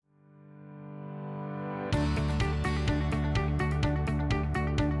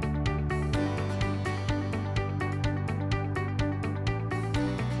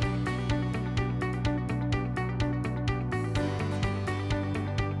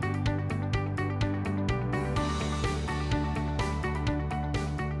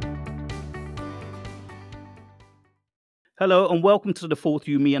Hello and welcome to the Fourth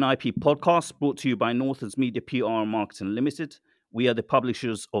You, Me and IP podcast brought to you by Northern's Media PR and Marketing Limited. We are the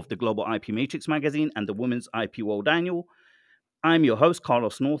publishers of the Global IP Matrix magazine and the Women's IP World Annual. I'm your host,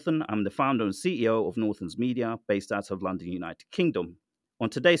 Carlos Northern. I'm the founder and CEO of Northern's Media, based out of London, United Kingdom.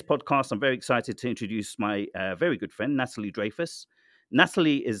 On today's podcast, I'm very excited to introduce my very good friend, Nathalie Dreyfus.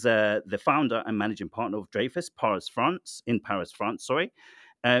 Nathalie is the founder and managing partner of Dreyfus, Paris, France.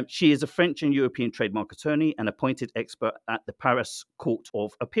 She is a French and European trademark attorney and appointed expert at the Paris Court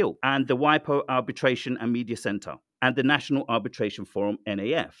of Appeal and the WIPO Arbitration and Media Center and the National Arbitration Forum,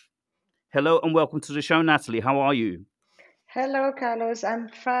 NAF. Hello and welcome to the show, Nathalie. How are you? Hello, Carlos. I'm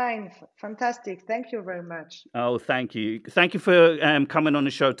fine. Fantastic. Thank you very much. Oh, thank you. Thank you for coming on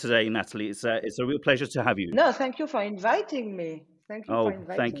the show today, Nathalie. It's a real pleasure to have you. No, thank you for inviting me. Thank you for Oh, thank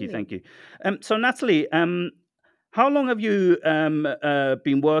inviting you. me. Thank you. So, Nathalie, how long have you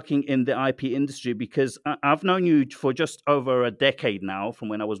been working in the IP industry? Because I've known you for just over a decade now, from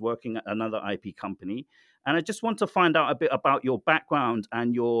when I was working at another IP company. And I just want to find out a bit about your background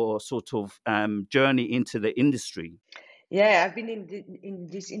and your sort of journey into the industry. Yeah, I've been in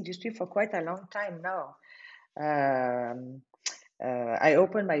this industry for quite a long time now. I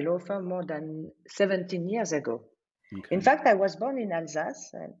opened my law firm more than 17 years ago. Okay. In fact, I was born in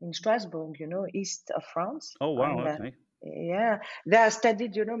Alsace, in Strasbourg, east of France. Oh, wow. And Okay. yeah, there I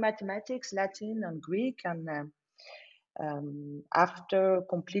studied, mathematics, Latin, and Greek. And after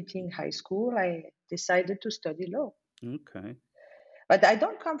completing high school, I decided to study law. Okay. But I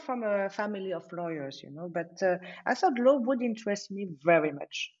don't come from a family of lawyers, but I thought law would interest me very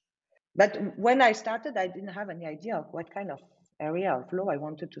much. But when I started, I didn't have any idea of what kind of area of law I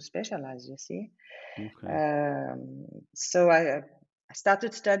wanted to specialize, you see. Okay. So I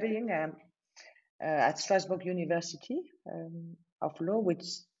started studying at Strasbourg University of Law, which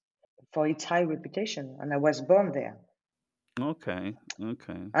for its high reputation, and I was born there. Okay.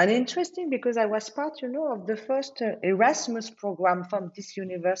 Okay. And interesting because I was part, of the first Erasmus program from this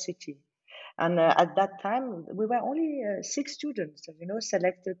university. And at that time, we were only 6 students,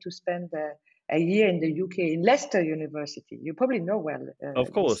 selected to spend a year in the UK in Leicester University. You probably know well.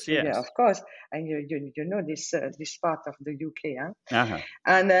 Of course, yes. Of course, and you know this part of the UK. Huh? Uh-huh.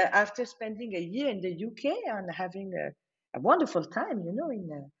 And after spending a year in the UK and having a wonderful time,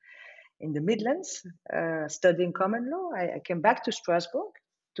 in the Midlands, studying common law, I came back to Strasbourg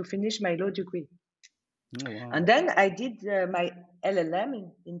to finish my law degree. Oh, wow. And then I did my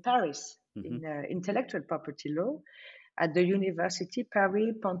LLM in Paris Mhm. in intellectual property law at the University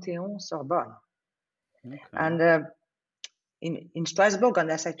Paris Panthéon Sorbonne. Okay. And in Strasbourg, and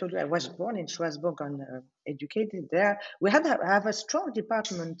as I told you, I was born in Strasbourg and educated there. We have a strong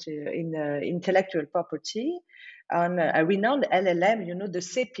department in intellectual property and a renowned LLM, the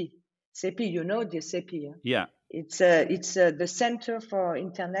CEPI. CEPI, the CEPI. Yeah. It's the Center for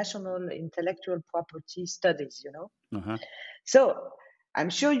International Intellectual Property Studies, Uh-huh. So I'm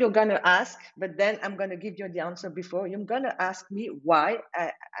sure you're going to ask, but then I'm going to give you the answer before. You're going to ask me why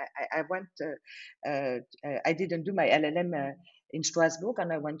I didn't do my LLM in Strasbourg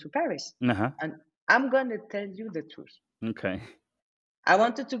and I went to Paris. Uh-huh. And I'm going to tell you the truth. Okay. I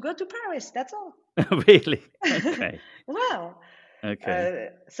wanted to go to Paris, that's all. Really? Okay. Wow. Okay.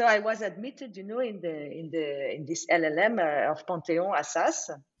 So I was admitted, in this LLM of Panthéon Assas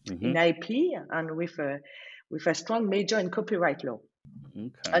in IP and with a strong major in copyright law.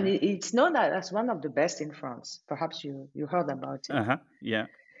 Okay. And it's known as one of the best in France. Perhaps you heard about it. Uh-huh. Yeah.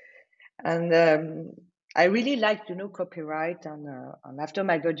 And I really liked, copyright. And after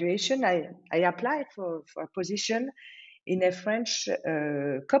my graduation, I applied for a position in a French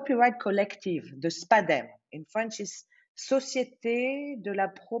copyright collective, the SPADEM. In French, is Société de la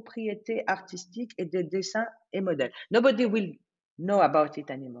Propriété Artistique et des Dessins et Modèles. Nobody will know about it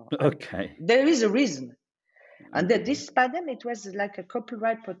anymore. Okay. And there is a reason. And this SPADEM, it was like a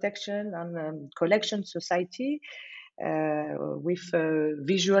copyright protection and collection society with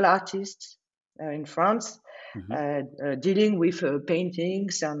visual artists in France, dealing with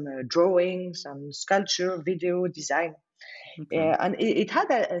paintings and drawings and sculpture, video design. Okay. And it had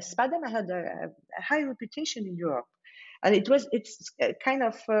SPADEM had a high reputation in Europe, and it's kind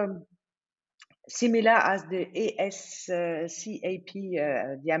of similar as the ASCAP,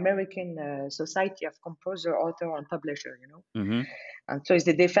 the American Society of Composer, Author, and Publisher, And so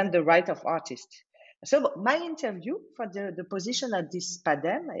they defend the right of artists. So my interview for the position at this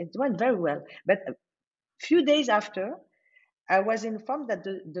SPADEM, it went very well. But a few days after, I was informed that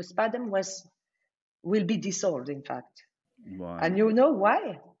the SPADEM will be dissolved, in fact. Why? And you know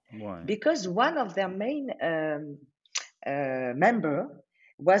why? Why? Because one of their main member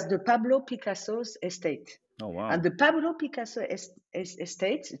was the Pablo Picasso's estate. Oh, wow. And the Pablo Picasso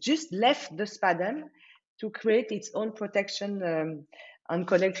estate just left the Spadem to create its own protection and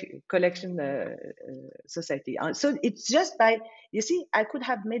collection society. So it's just by, you see, I could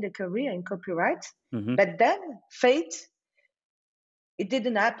have made a career in copyright, Mhm. but then fate, it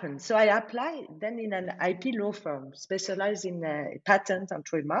didn't happen. So I applied then in an IP law firm specialized in patent and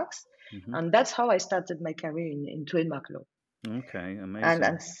trademarks. Mhm. And that's how I started my career in trademark law. Okay,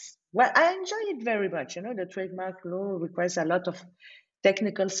 amazing. Well, I enjoy it very much. You know, the trademark law requires a lot of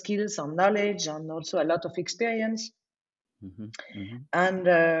technical skills and knowledge and also a lot of experience. Mhm. Mhm. And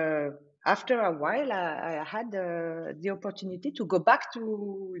after a while, I had the opportunity to go back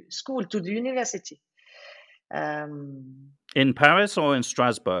to school, to the university. In Paris or in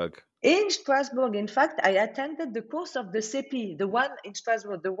Strasbourg? In Strasbourg, in fact, I attended the course of the CEPI, the one in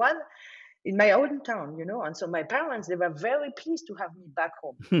Strasbourg, the one in my own town, you know. And so my parents, they were very pleased to have me back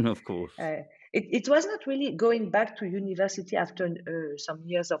home. Of course. It was not really going back to university after some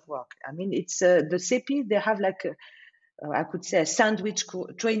years of work. I mean, it's the CEPI, they have like, I could say, a sandwich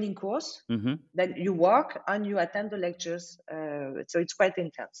training course. Mm-hmm. Then you work and you attend the lectures. So it's quite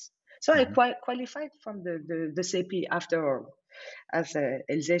intense. So I qualified from the CEPI after all as an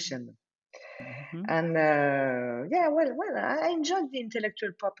Alsatian. Mm-hmm. And well, I enjoyed the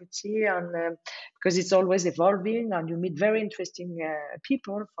intellectual property, and because it's always evolving, and you meet very interesting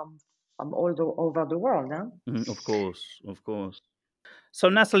people from all over the world. Huh? Of course. So,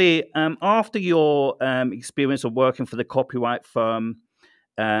 Natalie, after your experience of working for the copyright firm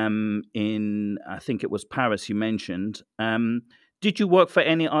in, I think it was Paris, you mentioned, did you work for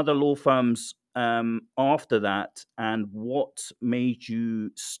any other law firms after that? And what made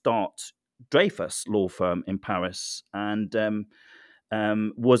you start Dreyfus Law Firm in Paris? And did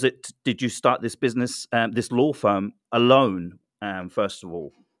you start this business, this law firm alone, first of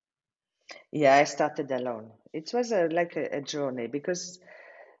all? Yeah, I started alone. It was like a journey because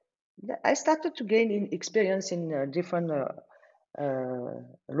I started to gain experience in different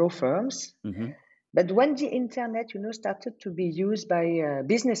law firms. Mm-hmm. But when the internet, you know, started to be used by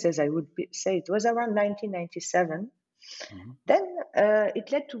businesses, I would say it was around 1997. Mm-hmm. Then it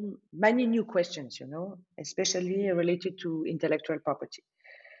led to many new questions, you know, especially related to intellectual property.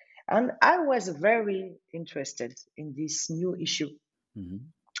 And I was very interested in this new issue. Mm-hmm.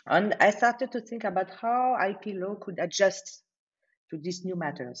 And I started to think about how IP law could adjust to these new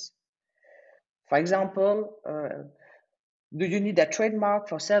matters. For example, do you need a trademark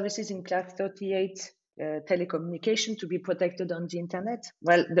for services in Class 38 telecommunication to be protected on the internet?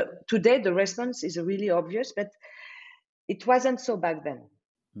 Well, today the response is really obvious, but it wasn't so back then.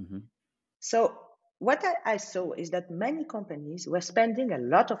 Mm-hmm. So what I saw is that many companies were spending a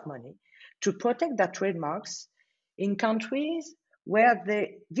lot of money to protect their trademarks in countries where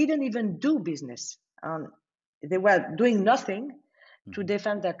they didn't even do business. They were doing nothing to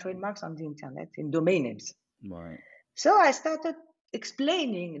defend their trademarks on the internet in domain names. Right. So I started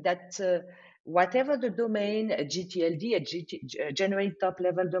explaining that whatever the domain, a GTLD, a generate top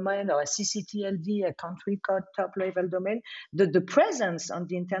level domain, or a CCTLD, a country code top level domain, the presence on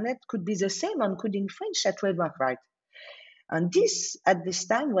the internet could be the same and could infringe a trademark right. And this at this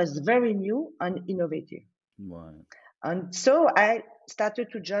time was very new and innovative. Right. And so I started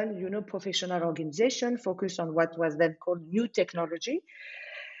to join, you know, professional organization focused on what was then called new technology,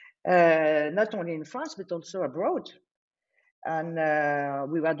 not only in France but also abroad. And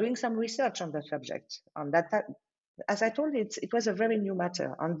we were doing some research on the subject. On that, as I told you, it was a very new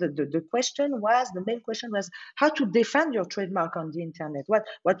matter. And the main question was how to defend your trademark on the internet,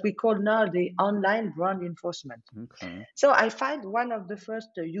 what we call now the online brand enforcement. Okay. So I filed one of the first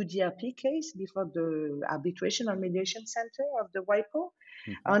UDRP case before the Arbitration and Mediation Center of the WIPO,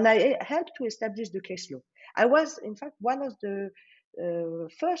 and I helped to establish the case law. I was, in fact, one of the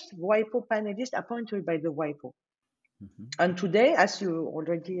first WIPO panelists appointed by the WIPO. And today, as you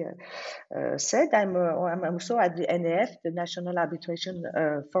already said, I'm also at the NAF, the National Arbitration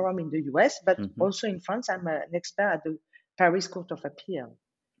Forum in the US, but also in France, I'm an expert at the Paris Court of Appeal.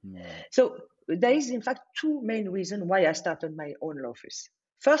 Right. So there is, in fact, two main reasons why I started my own law office.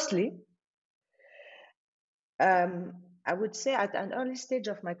 Firstly, I would say at an early stage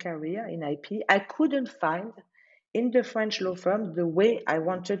of my career in IP, I couldn't find in the French law firm the way I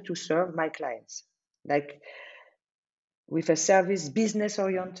wanted to serve my clients. Like, with a service business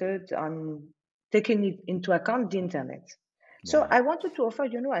oriented and taking it into account the internet. So I wanted to offer,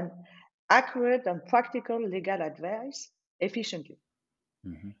 you know, an accurate and practical legal advice efficiently.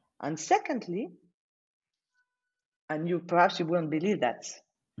 And secondly, and perhaps you won't believe that,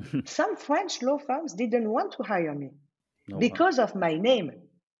 some French law firms didn't want to hire me because of my name,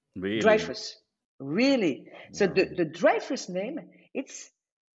 Really? Dreyfus. really. So Wow. the Dreyfus name, it's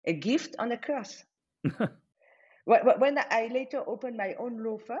a gift and a curse. When I later opened my own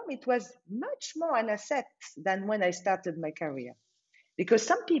law firm, it was much more an asset than when I started my career. Because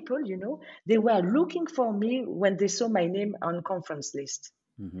some people, they were looking for me when they saw my name on conference list.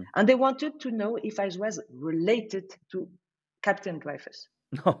 Mhm. And they wanted to know if I was related to Captain Dreyfus.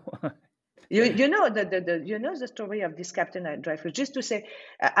 No. You know the story of this Captain Dreyfus. Just to say,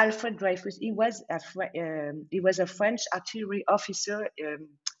 Alfred Dreyfus, he was a French artillery officer,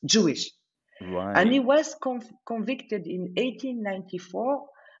 Jewish, and he Right. was convicted in 1894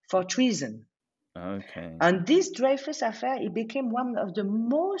 for treason. Okay. And this Dreyfus affair, it became one of the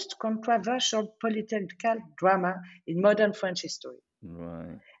most controversial political drama in modern French history,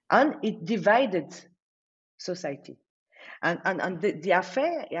 Right. and it divided society. And the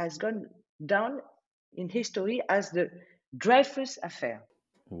affair has gone down in history as the Dreyfus affair.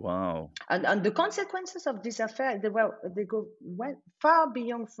 Wow. And the consequences of this affair, went far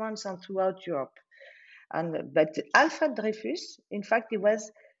beyond France and throughout Europe. But Alfred Dreyfus, in fact, he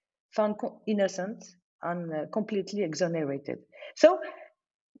was found innocent and completely exonerated. So,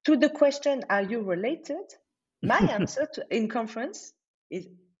 to the question, are you related? My answer in conference is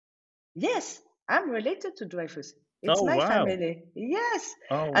yes, I'm related to Dreyfus. It's Oh my wow. family. Yes.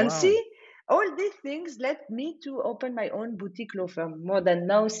 Oh And wow. see, all these things led me to open my own boutique law firm more than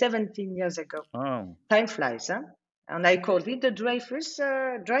now 17 years ago. Oh. Time flies, huh? And I called it the Dreyfus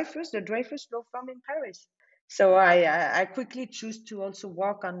Law Firm in Paris. So I quickly choose to also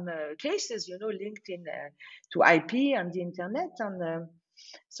work on cases, linked to IP and the internet. And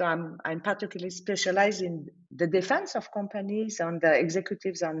so I'm particularly specialized in the defense of companies and the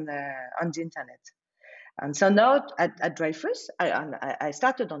executives on the internet. And so now at Dreyfus, I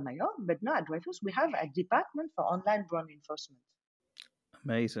started on my own, but now at Dreyfus, we have a department for online brand enforcement.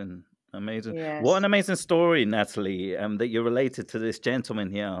 Amazing. Amazing. What an Yes. amazing story, Natalie, that you're related to this gentleman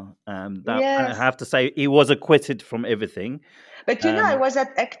here. That I Yes. have to say, he was acquitted from everything. But I Um, was at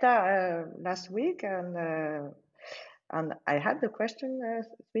ECTA last week, and I had the question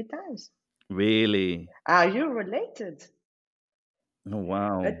 3 times. really. Are you related? Oh,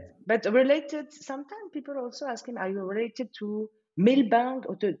 wow. But related, sometimes people also ask him, are you related to Milbank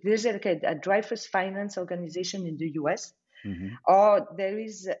or there's a Dreyfus Finance organization in the US, Hmm. or there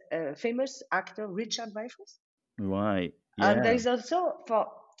is a famous actor, Richard Dreyfus. Right. And there Yeah. is also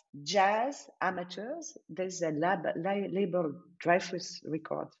for jazz amateurs, there's a label Dreyfus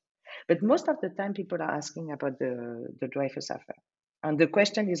Record. But most of the time, people are asking about the Dreyfus affair. And the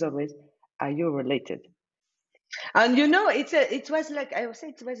question is always, are you related? And it was like I would say,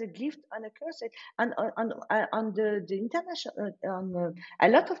 it was a gift and a curse. And on the international, a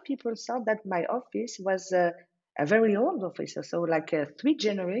lot of people thought that my office was a very old office, so like a 3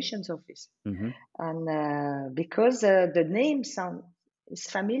 generations office. Hmm. And because the name is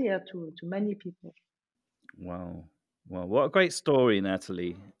familiar to many people. Wow. Well, what a great story,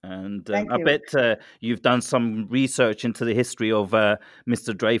 Natalie. And Thank I you. bet you've done some research into the history of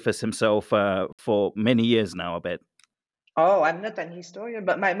Mr. Dreyfus himself for many years now, I bet. Oh, I'm not an historian,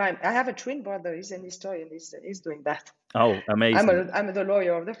 but I have a twin brother. He's an historian. He's doing that. Oh, amazing. I'm the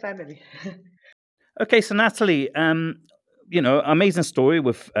lawyer of the family. Okay, so Natalie, amazing story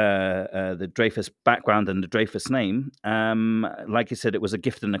with the Dreyfus background and the Dreyfus name. Like you said, it was a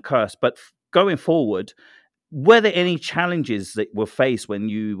gift and a curse. But going forward, were there any challenges that were faced when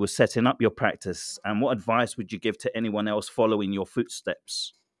you were setting up your practice? And what advice would you give to anyone else following your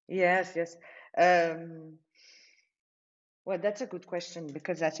footsteps? Yes, yes. Um, well, that's a good question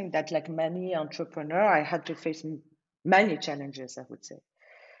because I think that, like many entrepreneur, I had to face many challenges, I would say.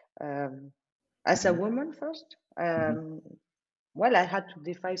 As a Hmm. woman first, Hmm. well, I had to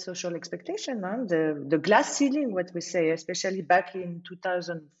defy social expectation, huh? The glass ceiling, what we say, especially back in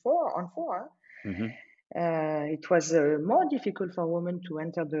 2004 on four. Hmm. It was more difficult for women to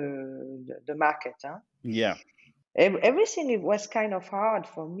enter the market. Huh? Yeah. Everything it was kind of hard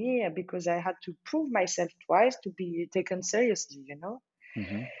for me because I had to prove myself twice to be taken seriously.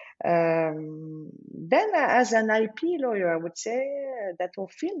 Hmm. Then, as an IP lawyer, I would say that our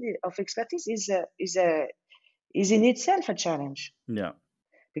field of expertise is in itself a challenge Yeah.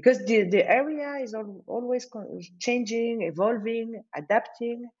 because the area is always changing, evolving,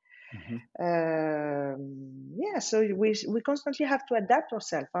 adapting. Hmm. So we constantly have to adapt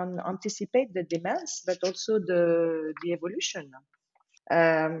ourselves and anticipate the demands, but also the evolution.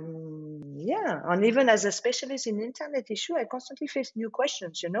 And even as a specialist in internet issue, I constantly face new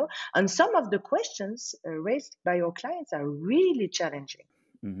questions, and some of the questions raised by our clients are really challenging.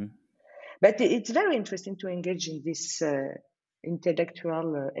 Hmm. But it's very interesting to engage in these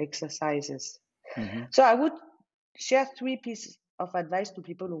intellectual exercises. Mm-hmm. So I would share 3 pieces of advice to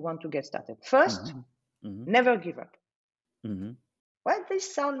people who want to get started. First, Mm-hmm. never give up. Mm-hmm. Well,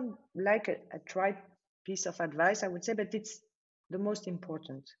 this sounds like a tried piece of advice, I would say, but it's the most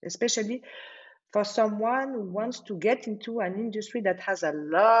important, especially for someone who wants to get into an industry that has a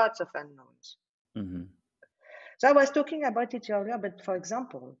lot of unknowns. Mm-hmm. So I was talking about it earlier, but for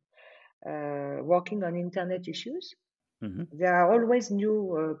example, working on internet issues, Mm-hmm. there are always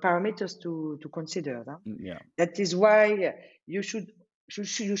new parameters to consider. Huh? Yeah. That is why you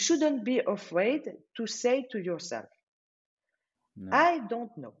shouldn't be afraid to say to yourself, No. I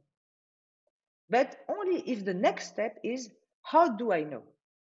don't know. But only if the next step is, how do I know?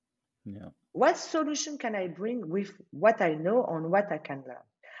 Yeah. What solution can I bring with what I know on what I can learn?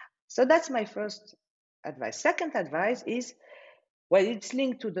 So that's my first advice. Second advice is, well, it's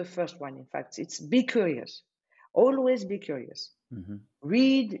linked to the first one, in fact. It's be curious. Always be curious. Mm-hmm.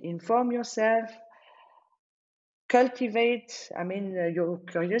 Read, inform yourself, cultivate, your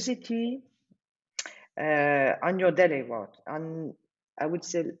curiosity on your daily work. And I would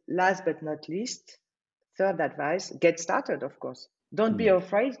say, last but not least, third advice, get started, of course. Don't be Yeah.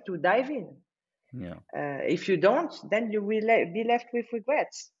 afraid to dive in. Yeah. If you don't, then you will be left with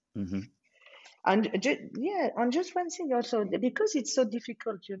regrets. Mm-hmm. And just one thing also, because it's so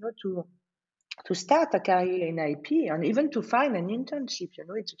difficult, to start a career in IP and even to find an internship.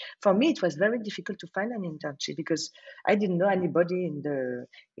 For me, it was very difficult to find an internship because I didn't know anybody in the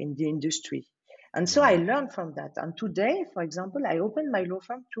industry. And so I Right. learned from that. And today, for example, I opened my law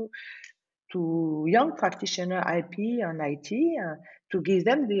firm to young practitioner IP and IT to give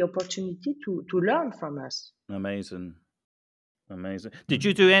them the opportunity to learn from us. Amazing. Amazing. Did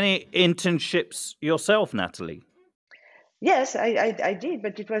you do any internships yourself, Natalie? Yes, I did,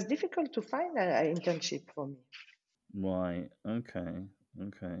 but it was difficult to find an internship for me. Right. Okay.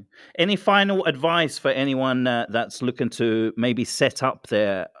 Okay. Any final advice for anyone that's looking to maybe set up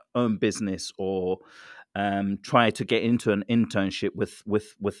their own business or try to get into an internship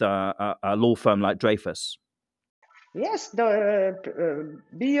with a law firm like Dreyfus? Yes,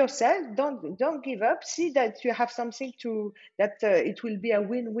 be yourself. Don't give up. See that you have something that it will be a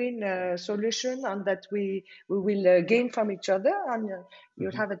win-win solution, and that we will gain from each other, and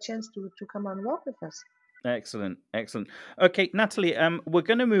you'll Mhm. have a chance to come and work with us. Excellent, excellent. Okay, Natalie, we're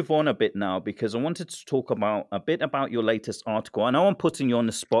going to move on a bit now because I wanted to talk about a bit about your latest article. I know I'm putting you on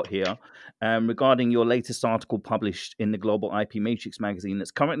the spot here regarding your latest article published in the Global IP Matrix magazine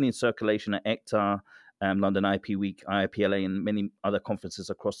that's currently in circulation at ECTA, London IP Week, IIPLA, and many other conferences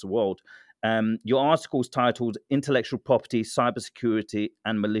across the world. Your article is titled Intellectual Property, Cybersecurity,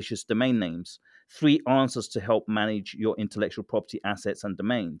 and Malicious Domain Names: 3 Answers to Help Manage Your Intellectual Property Assets and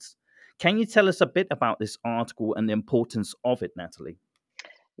Domains. Can you tell us a bit about this article and the importance of it, Natalie?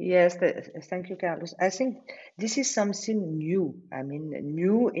 Yes, thank you, Carlos. I think this is something new.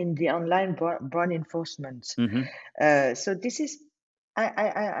 New in the online brand enforcement. Mm-hmm. So this is.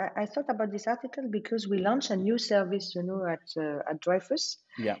 I thought about this article because we launched a new service, at Dreyfus.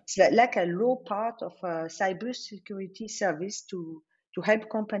 Yeah. It's like a low part of a cybersecurity service to help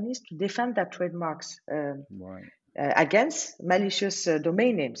companies to defend their trademarks Right. against malicious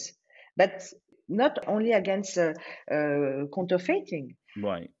domain names, but not only against counterfeiting,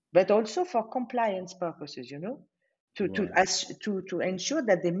 Right. but also for compliance purposes. Right. To ensure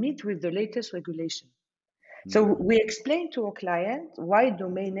that they meet with the latest regulation. So Right. we explain to our client why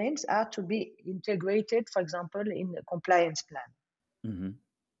domain names are to be integrated, for example, in a compliance plan. Mm-hmm.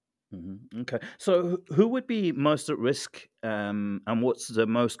 Mm-hmm. Okay. So, who would be most at risk, and what's the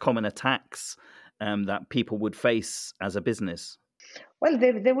most common attacks that people would face as a business? Well,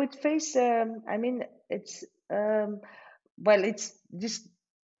 they would face. It's it's this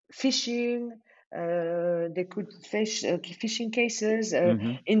phishing. They could face phishing cases,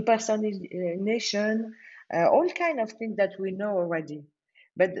 Mm-hmm. impersonation, all kind of things that we know already.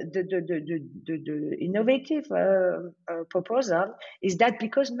 But the innovative proposal is that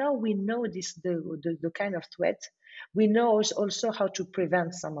because now we know the kind of threat, we know also how to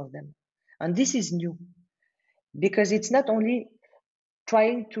prevent some of them, and this is new because it's not only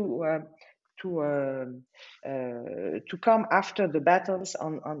trying to come after the battles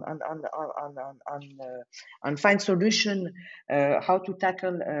on find solution how to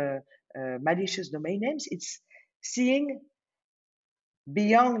tackle malicious domain names. It's seeing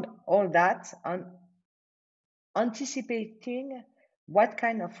beyond all that and anticipating what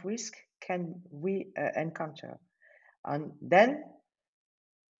kind of risk can we encounter, and then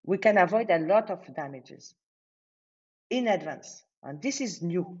we can avoid a lot of damages in advance, and this is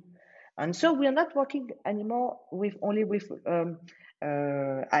new. And so we are not working anymore with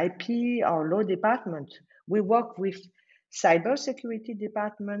IP or law department. We work with cybersecurity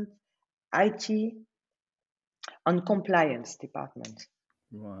department, IT, and compliance department.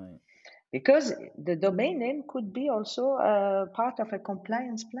 Right. Because the domain name could be also part of a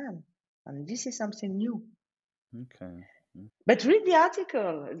compliance plan. And this is something new. Okay. But read the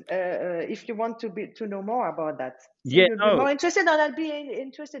article if you want to know more about that. I think Yeah. you'll be No. more interested, and I'll be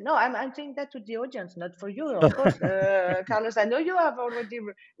interested. No, I'm saying that to the audience, not for you, of course. Carlos, I know you have already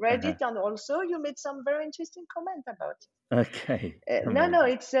read Uh-huh. it, and also you made some very interesting comment about it. Okay. No,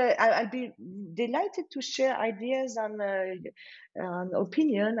 Amazing. it's I'll be delighted to share ideas and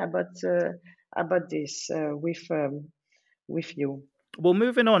opinion about this with you. Well,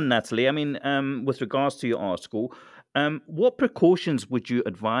 moving on, Natalie. I mean, with regards to your article, what precautions would you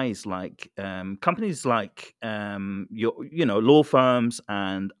advise, like companies like law firms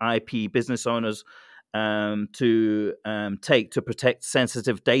and IP business owners, to take to protect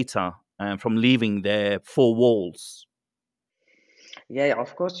sensitive data from leaving their four walls? Yeah,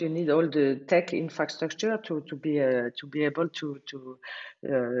 of course, you need all the tech infrastructure to be able to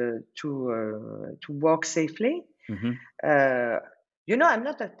work safely. Hmm. Uh, I'm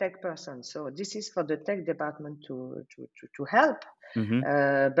not a tech person, so this is for the tech department to help. Hmm.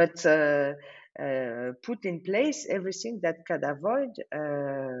 But put in place everything that can avoid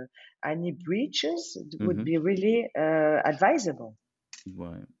any breaches would Hmm. be really advisable.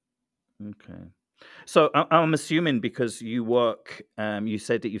 Right. Okay. So I'm assuming because you work, you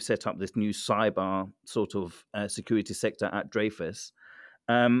said that you've set up this new cyber sort of security sector at Dreyfus.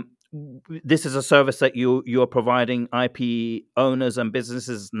 This is a service that you are providing IP owners and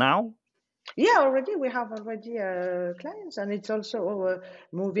businesses now. Yeah, already we have already clients, and it's also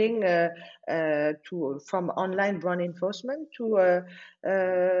moving to from online brand enforcement to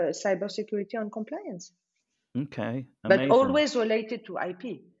cybersecurity and compliance, Okay, but amazing. always related to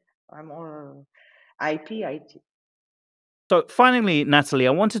IP. I'm all IP, IT. So finally, Natalie,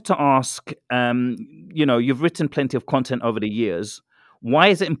 I wanted to ask, you've written plenty of content over the years. Why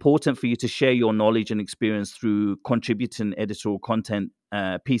is it important for you to share your knowledge and experience through contributing editorial content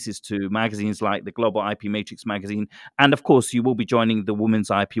pieces to magazines like the Global IP Matrix magazine? And of course, you will be joining the Women's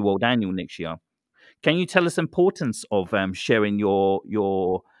IP World Annual next year. Can you tell us the importance of sharing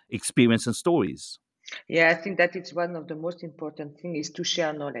your experience and stories? Yeah, I think that it's one of the most important thing is to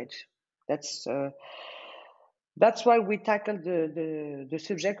share knowledge. That's uh, that's why we tackle the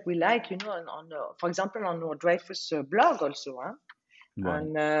subject we like, for example, on our Dreyfus blog also, huh? Right.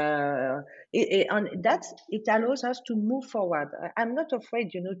 And and it allows us to move forward. I'm not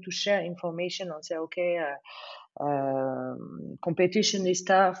afraid, to share information and say, okay, competition is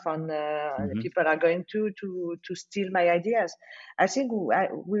tough, and Hmm. people are going to steal my ideas. I think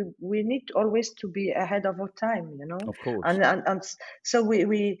we need always to be ahead of our time, Of course. so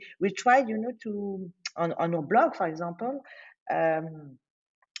we try, to on our blog, for example. Um,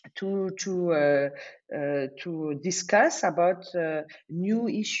 to discuss about new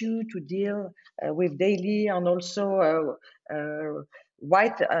issue to deal with daily, and also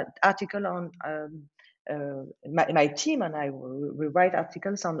write article on my team and I we write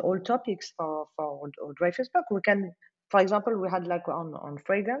articles on all topics for Dreyfus Book. We can, for example, we had like on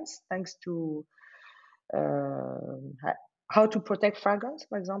fragrance, thanks to how to protect fragrance,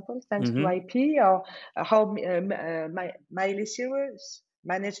 for example, thanks to Hmm. IP, or how Miley Cyrus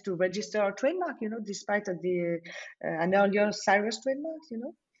managed to register a trademark, despite an earlier Cyrus trademark,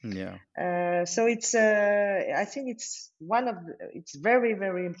 Yeah. So I think it's it's very,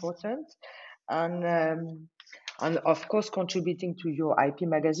 very important. And of course, contributing to your IP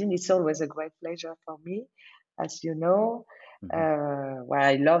magazine, it's always a great pleasure for me, as you know. Hmm. Where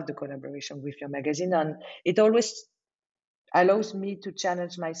I love the collaboration with your magazine, and it always allows me to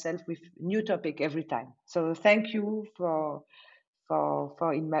challenge myself with new topic every time. So thank you for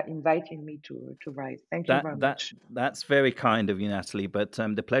inviting me to write. Thank you That very that much. that's very kind of you, Natalie. But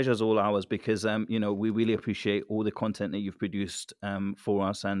the pleasure is all ours because we really appreciate all the content that you've produced for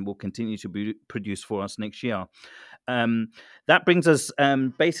us, and will continue to produce for us next year. Um, that brings us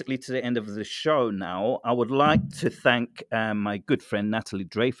basically to the end of the show. Now, I would like to thank my good friend Natalie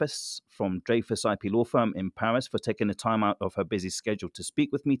Dreyfus from Dreyfus IP Law Firm in Paris for taking the time out of her busy schedule to speak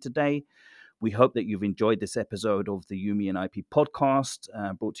with me today. We hope that you've enjoyed this episode of the Yumi and IP podcast,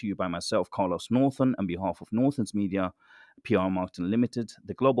 brought to you by myself, Carlos Norton, on behalf of Norton's Media, PR Marketing Limited,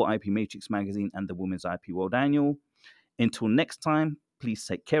 the Global IP Matrix magazine, and the Women's IP World Annual. Until next time, please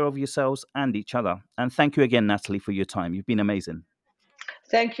take care of yourselves and each other. And thank you again, Natalie, for your time. You've been amazing.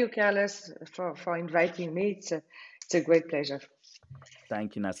 Thank you, Carlos, for inviting me. It's a great pleasure.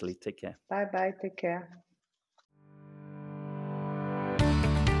 Thank you, Natalie. Take care. Bye bye. Take care.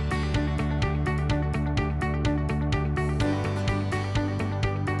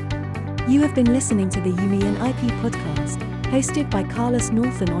 You have been listening to the UME and IP podcast, hosted by Carlos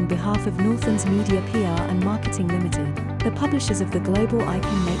Northern on behalf of Northern's Media PR and Marketing Limited, the publishers of the Global IP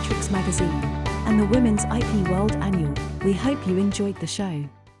Matrix magazine, and the Women's IP World Annual. We hope you enjoyed the show.